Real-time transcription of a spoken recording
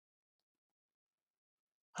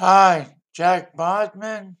Hi, Jack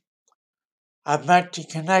Bosman. I'd like to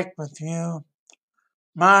connect with you.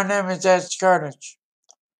 My name is Ed Scottish,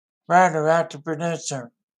 writer, actor, producer,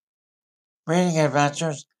 reading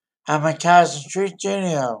adventures at my Cousin Street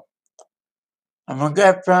Studio. I'm a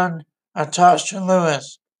good friend of Tasha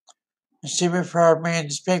Lewis, and she referred me to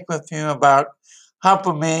speak with you about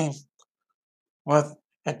helping me with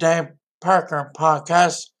a Dave Parker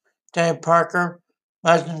podcast. Dave Parker,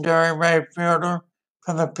 legendary right fielder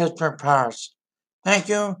from the Pittsburgh Pirates. Thank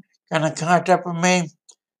you. Gonna contact with me,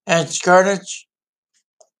 Ed Scottish,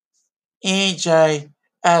 EJSKIRTICH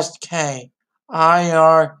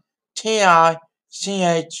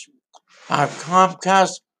at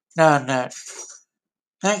Comcast.net.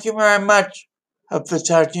 Thank you very much. Hope to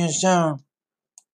talk to you soon.